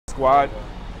Squad,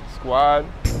 squad,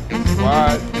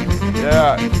 squad.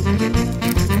 Yeah.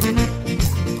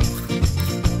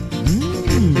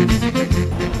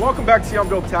 Welcome back to Young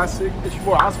Tastic. It's your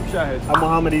boy Asem Shahed. I'm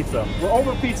Mohamed Issa. We're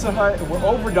over Pizza Hut and we're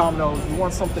over Domino's. We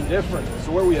want something different.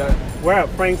 So where we at? We're at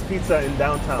Frank's Pizza in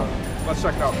downtown. Let's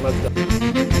check it out. Let's go.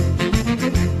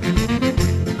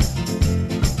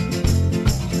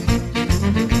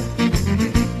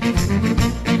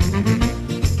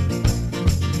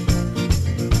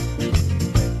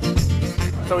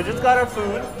 So we just got our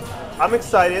food. I'm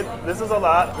excited. This is a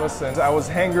lot. Listen, I was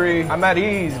hangry. I'm at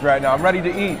ease right now. I'm ready to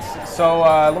eat. So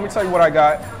let me tell you what I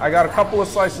got. I got a couple of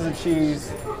slices of cheese,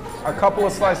 a couple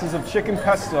of slices of chicken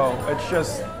pesto. It's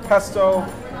just pesto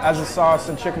as a sauce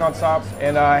and chicken on top,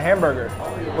 and a hamburger.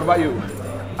 What about you?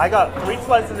 I got 3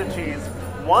 slices of cheese.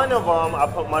 One of them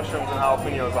I put mushrooms and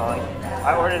jalapenos on.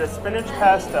 I ordered a spinach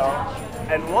pesto,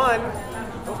 and one,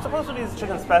 it was supposed to be his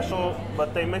chicken special,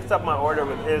 but they mixed up my order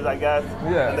with his, I guess.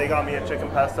 Yeah. And they got me a chicken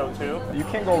pesto too. You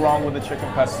can't go wrong with the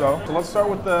chicken pesto. So let's start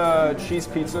with the cheese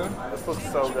pizza. This looks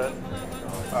so good.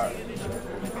 All right.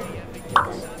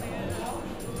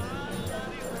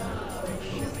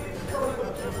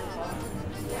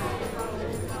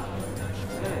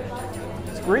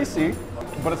 It's greasy,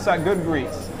 but it's that good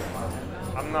grease.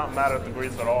 I'm not mad at the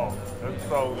grease at all. It's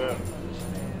so good.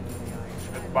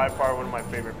 It's by far one of my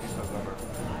favorite pizzas ever.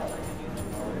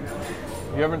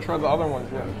 You haven't tried the other ones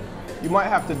yet. You might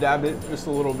have to dab it just a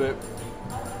little bit,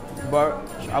 but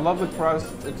I love the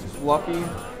crust. It's fluffy,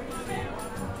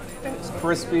 it's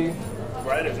crispy.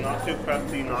 Bread is not too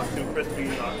crusty, not too crispy,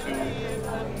 not too,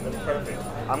 it's perfect.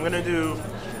 I'm gonna do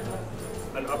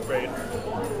an upgrade.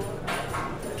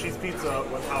 Cheese pizza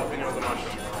with jalapenos and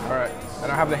mushrooms. All right,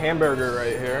 and I have the hamburger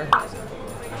right here.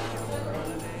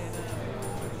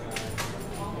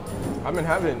 I'm in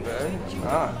heaven, man.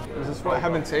 Is this what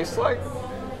heaven tastes like?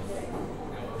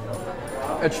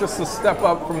 It's just a step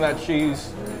up from that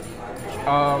cheese.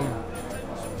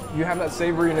 You have that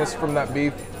savoriness from that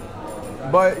beef,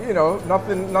 but you know,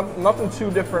 nothing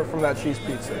too different from that cheese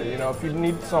pizza. You know, if you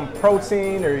need some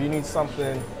protein or you need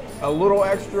something a little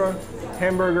extra,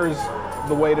 hamburger's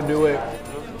the way to do it.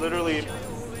 Literally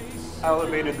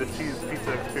elevated the cheese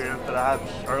pizza experience that I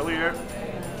had earlier.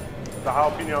 The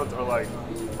jalapenos are like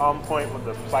on point with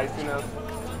the spiciness.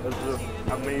 It's just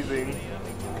amazing.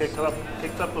 Kicks up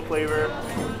the flavor.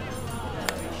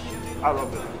 I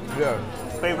love it. Yeah.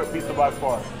 Favorite pizza by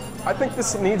far. I think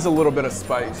this needs a little bit of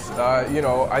spice. You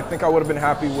know, I think I would have been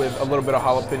happy with a little bit of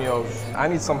jalapenos. I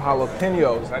need some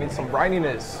jalapenos. I need some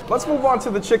brininess. Let's move on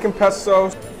to the chicken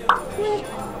pesto.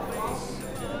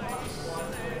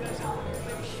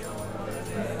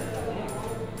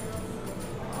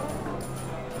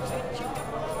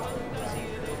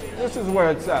 This is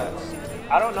where it's at.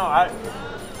 I don't know.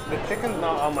 The chicken's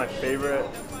not on my favorite.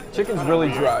 Chicken's really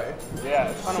weird. dry. Yeah,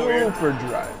 it's kind of weird. Super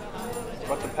dry.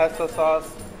 But the pesto sauce,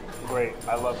 great.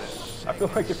 I love it. I feel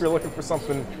like if you're looking for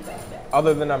something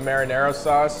other than a marinara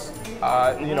sauce,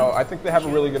 you know, I think they have a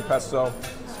really good pesto.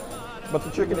 But the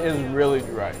chicken is really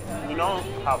dry. You know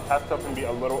how pesto can be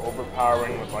a little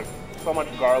overpowering with like so much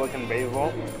garlic and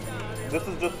basil? This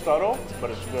is just subtle, but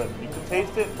it's good. You can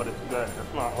taste it, but it's good.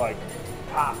 It's not like,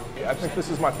 I think this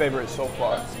is my favorite so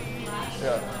far.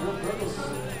 Yeah.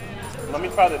 Let me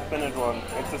try the spinach one.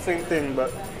 It's the same thing,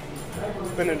 but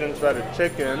spinach instead of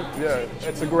chicken. Yeah,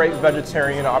 it's a great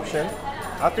vegetarian option.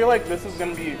 I feel like this is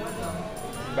gonna be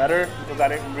better because I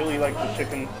didn't really like the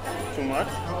chicken too much.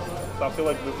 So I feel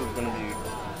like this is gonna be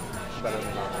better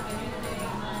than that.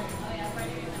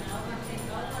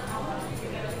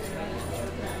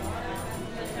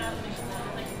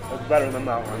 It's better than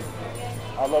that one.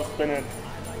 I love spinach.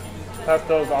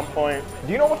 Pesto's on point.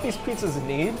 Do you know what these pizzas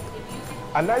need?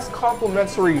 A nice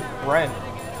complimentary friend.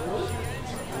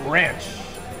 Ranch.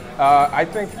 I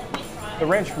think the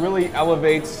ranch really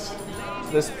elevates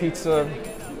this pizza.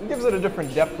 It gives it a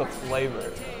different depth of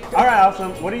flavor. All right,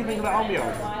 Asem, what do you think of the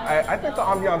ambiance? I think the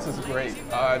ambiance is great.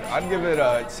 I'd give it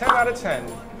a 10 out of 10.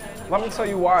 Let me tell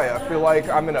you why. I feel like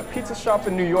I'm in a pizza shop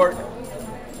in New York,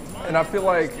 and I feel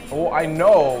like, well, I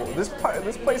know this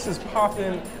place is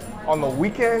popping on the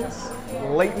weekends,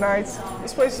 late nights.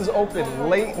 This place is open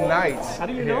late nights. How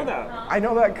do you know that? I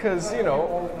know that because, you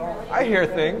know, I hear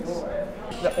things.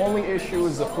 The only issue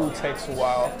is the food takes a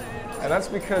while. And that's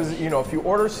because, you know, if you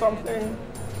order something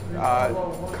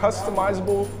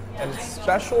customizable and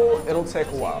special, it'll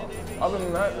take a while. Other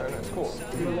than that, then it's cool.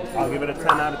 I'll give it a 10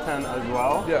 out of 10 as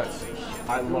well. Yes.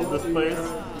 I love this place.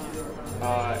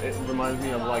 It reminds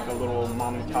me of like a little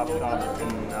mom and pop shop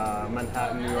in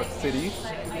Manhattan, New York City.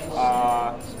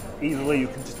 Easily you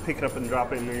can just pick it up and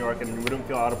drop it in New York and you wouldn't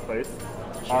feel out of place.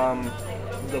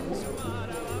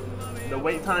 The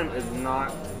wait time is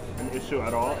not an issue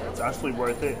at all. It's actually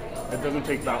worth it. It doesn't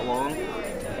take that long.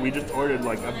 We just ordered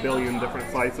like a billion different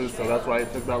slices, so that's why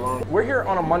it took that long. We're here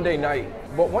on a Monday night,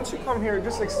 but once you come here,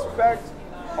 just expect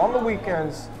on the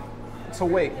weekends to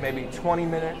wait maybe 20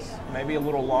 minutes, maybe a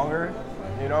little longer,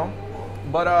 you know?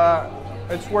 But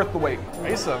it's worth the wait.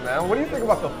 Issa, man, what do you think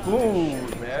about the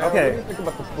food, man? Okay. What do you think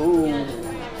about the food?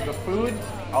 The food,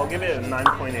 I'll give it a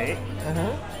 9.8.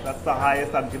 That's the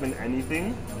highest I've given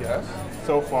anything Yes.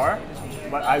 so far.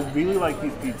 But I really like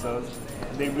these pizzas.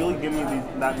 They really give me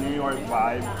that New York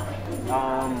vibe.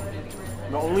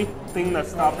 The only thing that's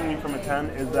stopping me from a 10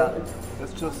 is that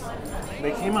it's just,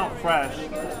 they came out fresh,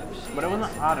 but it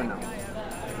wasn't hot enough.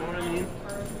 You know what I mean?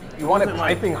 You want it wasn't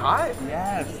like- piping hot?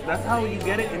 Yes, that's how you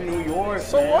get it in New York.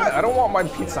 So man. what? I don't want my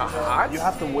pizza hot. You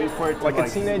have to wait for it to like a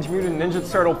Teenage Mutant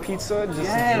Ninja Turtle pizza,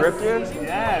 just dripping.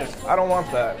 Yes. I don't want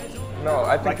that. No,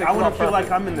 I think Like they I come want out to feel perfect.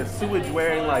 like I'm in the sewage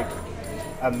wearing like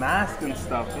a mask and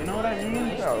stuff. You know what I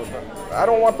mean? No, I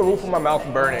don't want the roof of my mouth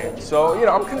burning. So, you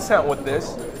know, I'm content with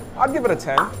this. I'd give it a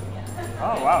 10. Oh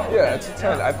wow. Yeah, it's a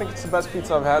 10. I think it's the best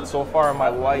pizza I've had so far in my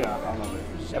life. Yeah, I love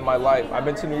it. In my life. I've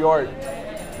been to New York.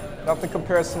 Nothing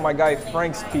compares to my guy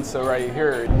Frank's pizza right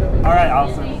here. All right,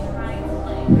 Alison.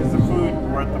 Is the food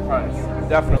worth the price?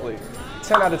 Definitely.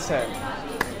 10 out of 10.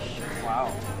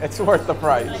 Wow. It's worth the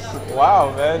price.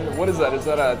 Wow, man. What is that? Is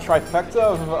that a trifecta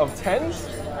of 10s?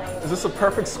 Is this a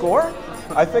perfect score?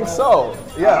 I think so.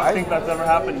 Yeah, I don't think that's ever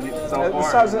happened so far.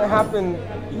 this hasn't happened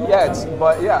yet,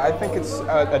 but yeah, I think it's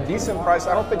a decent price.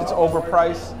 I don't think it's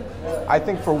overpriced. I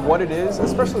think for what it is,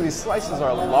 especially these slices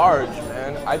are large,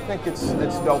 man. I think it's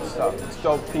dope stuff. It's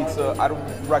dope pizza. I don't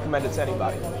recommend it to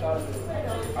anybody.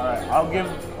 All right, I'll give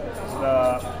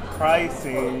the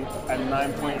pricing at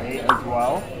 9.8 as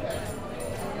well.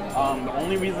 The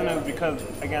only reason is because,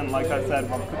 again, like I said,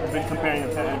 I've been comparing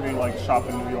it to every like shop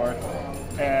in New York,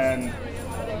 and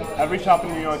every shop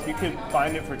in New York you could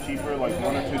find it for cheaper, like $1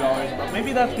 or $2. But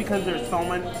maybe that's because there's so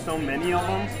many of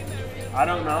them. I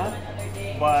don't know,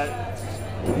 but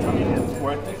I mean it's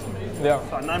worth it. Yeah.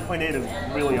 So 9.8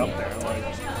 is really up there, like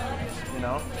you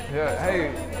know. Yeah.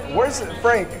 Hey, where's it,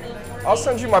 Frank? I'll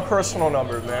send you my personal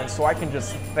number, man, so I can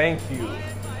just thank you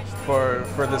for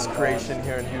this creation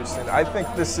here in Houston. I think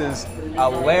this is a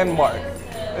landmark.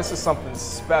 This is something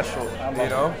special, you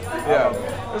know? Yeah.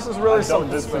 This is really I don't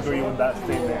something disagree special. with that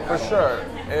statement. For sure.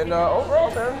 And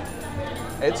overall,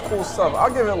 man, it's cool stuff.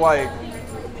 I'll give it like,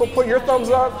 put your thumbs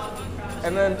up,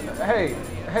 and then, hey,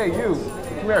 you,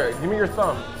 come here, give me your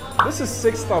thumb. This is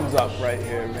 6 thumbs up right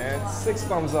here, man. 6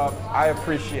 thumbs up. I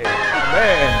appreciate it.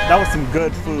 Man, That was some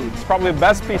good food. it's probably the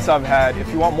best pizza I've had. If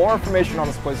you want more information on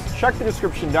this place, check the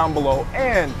description down below.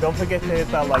 And Don't forget to hit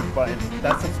that like button,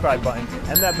 that subscribe button,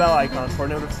 and that bell icon for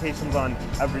notifications on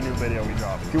every new video we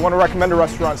drop. if you want to recommend a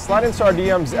restaurant, slide into our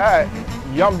DMs at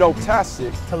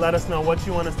YumDopetastic. To let us know what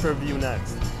you want us to review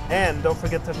next. And don't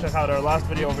forget to check out our last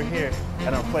video over here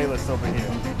and our playlist over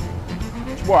here.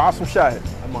 It's your boy, Asem Shahed,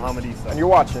 I'm Mohamed Issa. and you're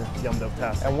watching. Yum Dope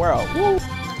Task. And we're out. Woo!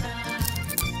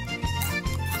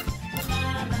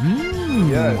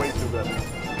 Yes. Way too good.